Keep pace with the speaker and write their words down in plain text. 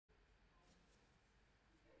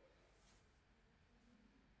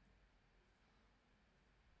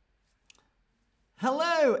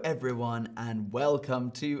Hello everyone and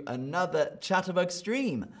welcome to another Chatterbug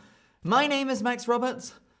stream. My name is Max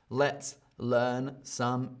Roberts. Let's learn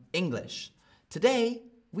some English. Today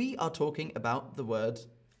we are talking about the word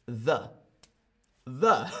the.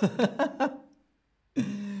 The.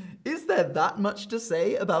 Is there that much to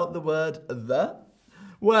say about the word the?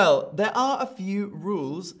 Well, there are a few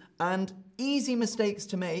rules and easy mistakes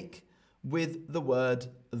to make with the word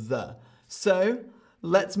the. So,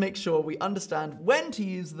 let's make sure we understand when to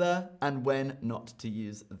use the and when not to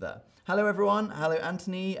use the. Hello everyone. Hello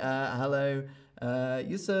Anthony. Hello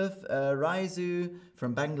Yusuf. Raizu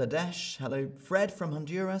from Bangladesh. Hello Fred from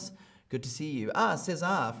Honduras. Good to see you.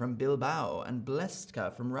 Cesar from Bilbao and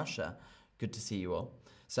Bleska from Russia. Good to see you all.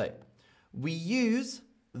 So, we use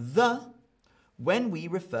the when we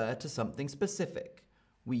refer to something specific.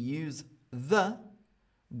 We use the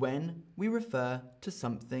when we refer to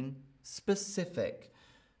something specific.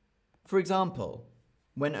 For example,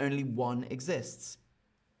 when only one exists.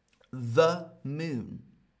 The moon.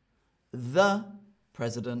 The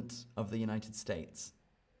President of the United States.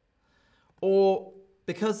 Or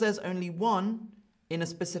because there's only one in a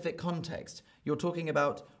specific context. You're talking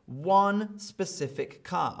about one specific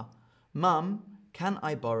car. Mum, can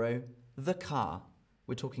I borrow the car?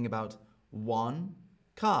 We're talking about one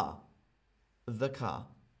car. The car.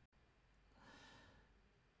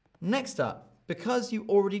 Next up, because you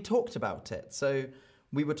already talked about it. So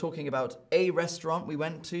we were talking about a restaurant we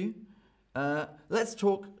went to. Let's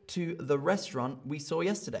talk to the restaurant we saw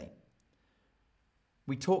yesterday.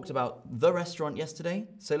 We talked about the restaurant yesterday,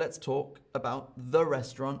 so let's talk about the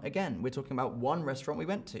restaurant again. We're talking about one restaurant we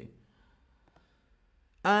went to.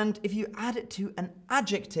 And if you add it to an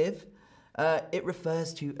adjective, it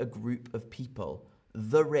refers to a group of people.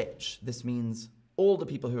 The rich, this means all the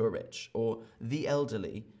people who are rich, or the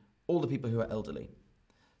elderly, all the people who are elderly.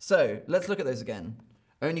 So, let's look at those again.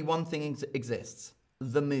 Only one thing exists,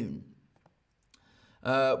 the moon.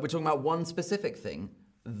 We're talking about one specific thing,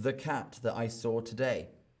 the cat that I saw today.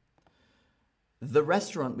 The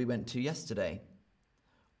restaurant we went to yesterday.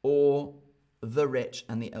 Or the rich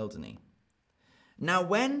and the elderly. Now,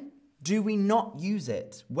 when do we not use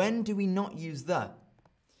it? When do we not use the?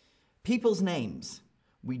 People's names.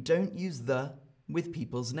 We don't use the with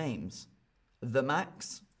people's names. The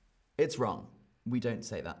Max, it's wrong. We don't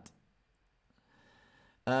say that.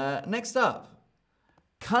 Next up,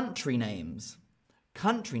 country names.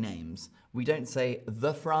 Country names. We don't say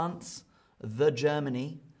the France, the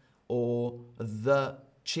Germany, or the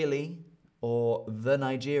Chile, or the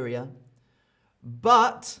Nigeria.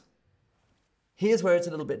 But here's where it's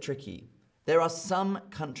a little bit tricky. There are some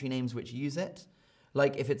country names which use it,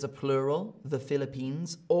 like if it's a plural, the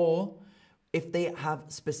Philippines, or if they have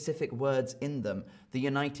specific words in them, the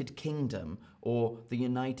United Kingdom or the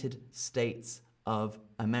United States of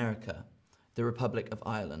America, the Republic of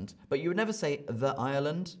Ireland. But you would never say the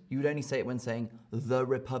Ireland, you would only say it when saying the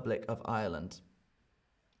Republic of Ireland.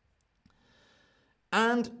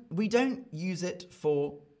 And we don't use it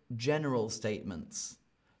for general statements.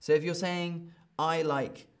 So if you're saying, I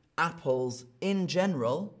like apples in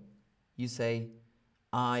general, you say,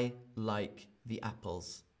 I like the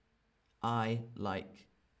apples. I like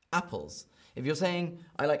apples. If you're saying,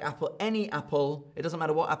 I like apple, any apple, it doesn't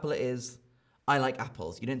matter what apple it is, I like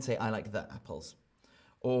apples. You didn't say, I like the apples.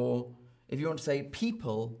 Or if you want to say,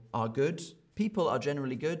 people are good, people are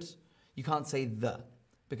generally good, you can't say the,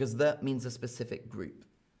 because the means a specific group.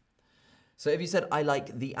 So if you said, I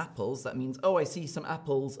like the apples, that means, oh, I see some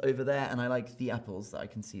apples over there, and I like the apples that I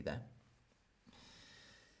can see there.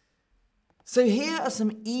 So here are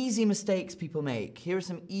some easy mistakes people make. Here are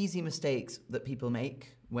some easy mistakes that people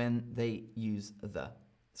make when they use the.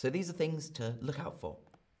 So these are things to look out for.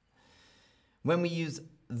 When we use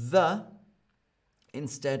the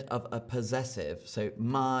instead of a possessive, so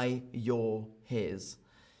my, your, his.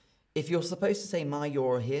 If you're supposed to say my,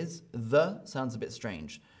 your, or his, the sounds a bit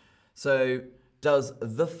strange. So does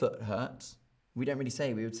the foot hurt? We don't really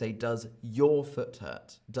say, we would say does your foot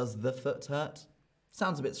hurt? Does the foot hurt?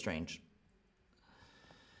 Sounds a bit strange.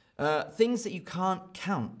 Things that you can't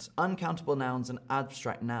count, uncountable nouns and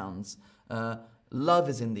abstract nouns. Love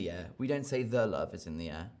is in the air. We don't say the love is in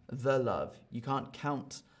the air. The love. You can't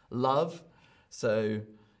count love. So,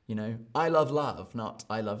 you know, I love love, not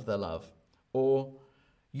I love the love. Or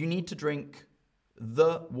you need to drink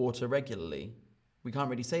the water regularly. We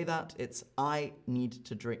can't really say that. It's I need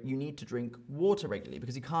to drink. You need to drink water regularly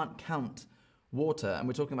because you can't count water. And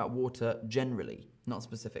we're talking about water generally, not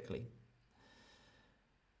specifically.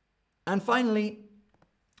 And finally,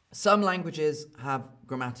 some languages have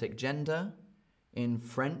grammatic gender. In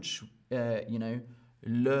French,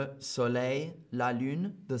 le soleil, la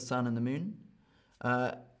lune, the sun and the moon.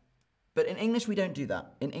 But in English, we don't do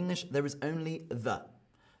that. In English, there is only the.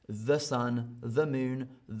 The sun, the moon,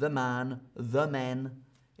 the man, the men.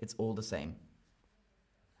 It's all the same.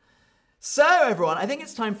 So, everyone, I think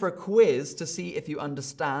it's time for a quiz to see if you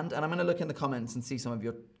understand. And I'm going to look in the comments and see some of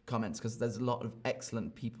your comments because there's a lot of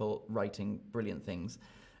excellent people writing brilliant things.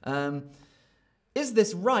 Is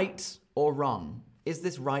this right or wrong? Is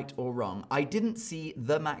this right or wrong? I didn't see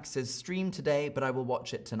the Max's stream today, but I will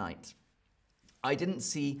watch it tonight. I didn't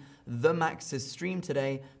see the Max's stream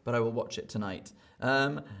today, but I will watch it tonight.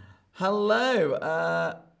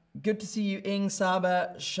 Hello. Good to see you, Ing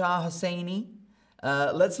Saber Shah Hosseini.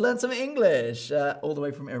 Let's learn some English, all the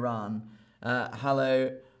way from Iran.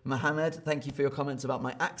 Hello, Mohammed. Thank you for your comments about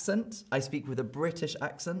my accent. I speak with a British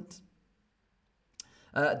accent.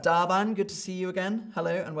 Darban, good to see you again.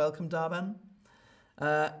 Hello and welcome, Darban.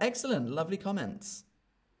 Excellent, lovely comments.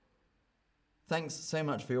 Thanks so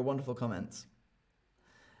much for your wonderful comments.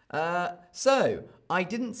 So, I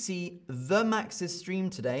didn't see the Max's stream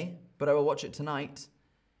today, but I will watch it tonight,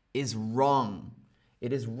 is wrong.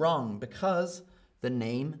 It is wrong because the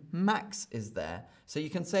name Max is there. So you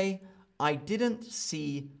can say, I didn't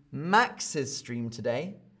see Max's stream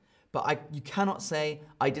today, but you cannot say,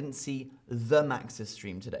 I didn't see the Max's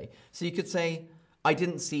stream today. So you could say, I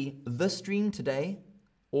didn't see the stream today,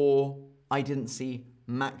 or I didn't see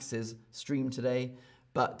Max's stream today,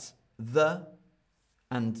 but the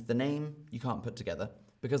and the name you can't put together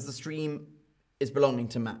because the stream is belonging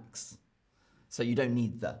to Max. So you don't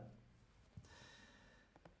need the.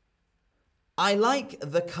 I like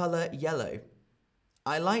the color yellow.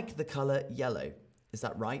 I like the color yellow. Is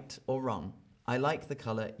that right or wrong? I like the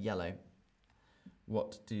color yellow.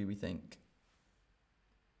 What do we think?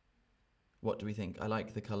 What do we think? I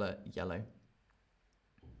like the color yellow.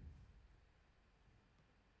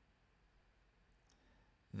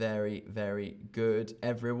 Very, very good,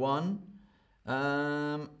 everyone.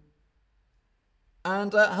 And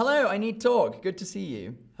hello, I need talk. Good to see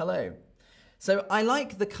you. Hello. So I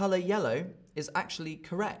like the color yellow is actually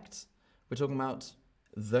correct. We're talking about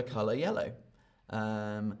the color yellow.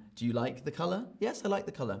 Do you like the color? Yes, I like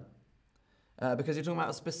the color. Because you're talking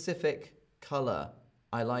about a specific color.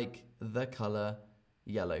 I like the color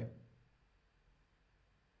yellow.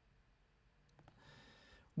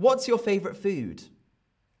 What's your favorite food?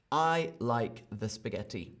 I like the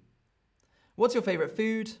spaghetti. What's your favorite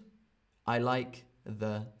food? I like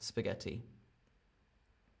the spaghetti.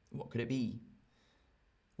 What could it be?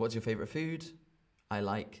 What's your favorite food? I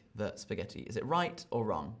like the spaghetti. Is it right or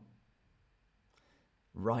wrong?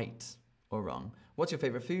 Right or wrong? What's your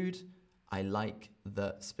favorite food? I like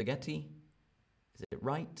the spaghetti. Is it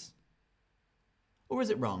right? Or is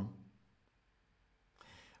it wrong?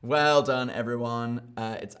 Well done, everyone.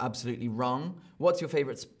 It's absolutely wrong. What's your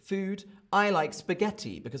favorite food? I like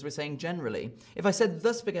spaghetti, because we're saying generally. If I said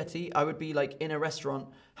the spaghetti, I would be like in a restaurant,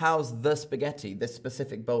 how's the spaghetti? This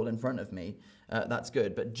specific bowl in front of me. That's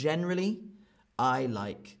good. But generally, I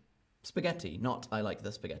like spaghetti, not I like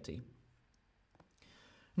the spaghetti.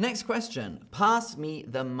 Next question. Pass me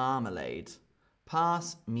the marmalade.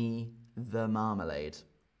 Pass me the marmalade.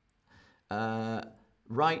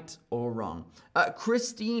 Right or wrong?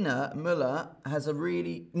 Christina Muller has a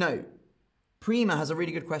really... No, Prima has a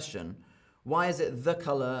really good question. Why is it the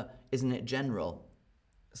color, isn't it general?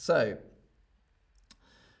 So,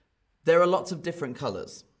 there are lots of different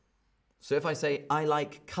colors. So if I say I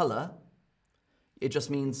like color, it just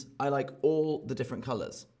means I like all the different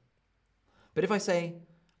colors. But if I say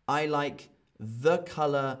I like the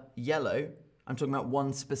color yellow, I'm talking about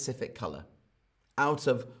one specific color. Out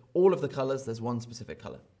of all of the colors, there's one specific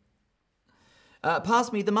color.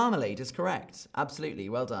 Pass me the marmalade is correct. Absolutely,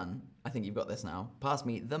 well done. I think you've got this now. Pass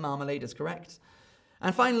me the marmalade is correct.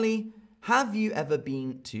 And finally, have you ever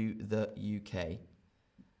been to the UK?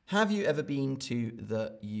 Have you ever been to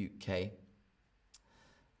the UK?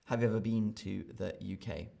 Have you ever been to the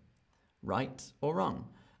UK? Right or wrong?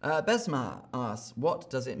 Besma asks, what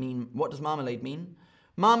does it mean? What does marmalade mean?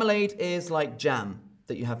 Marmalade is like jam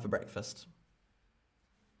that you have for breakfast.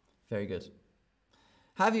 Very good.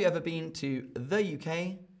 Have you ever been to the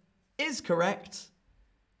UK? Is correct.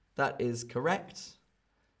 That is correct.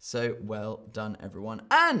 So well done, everyone.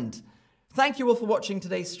 And thank you all for watching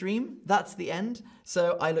today's stream. That's the end.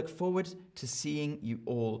 So I look forward to seeing you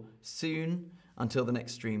all soon. Until the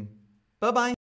next stream. Bye-bye.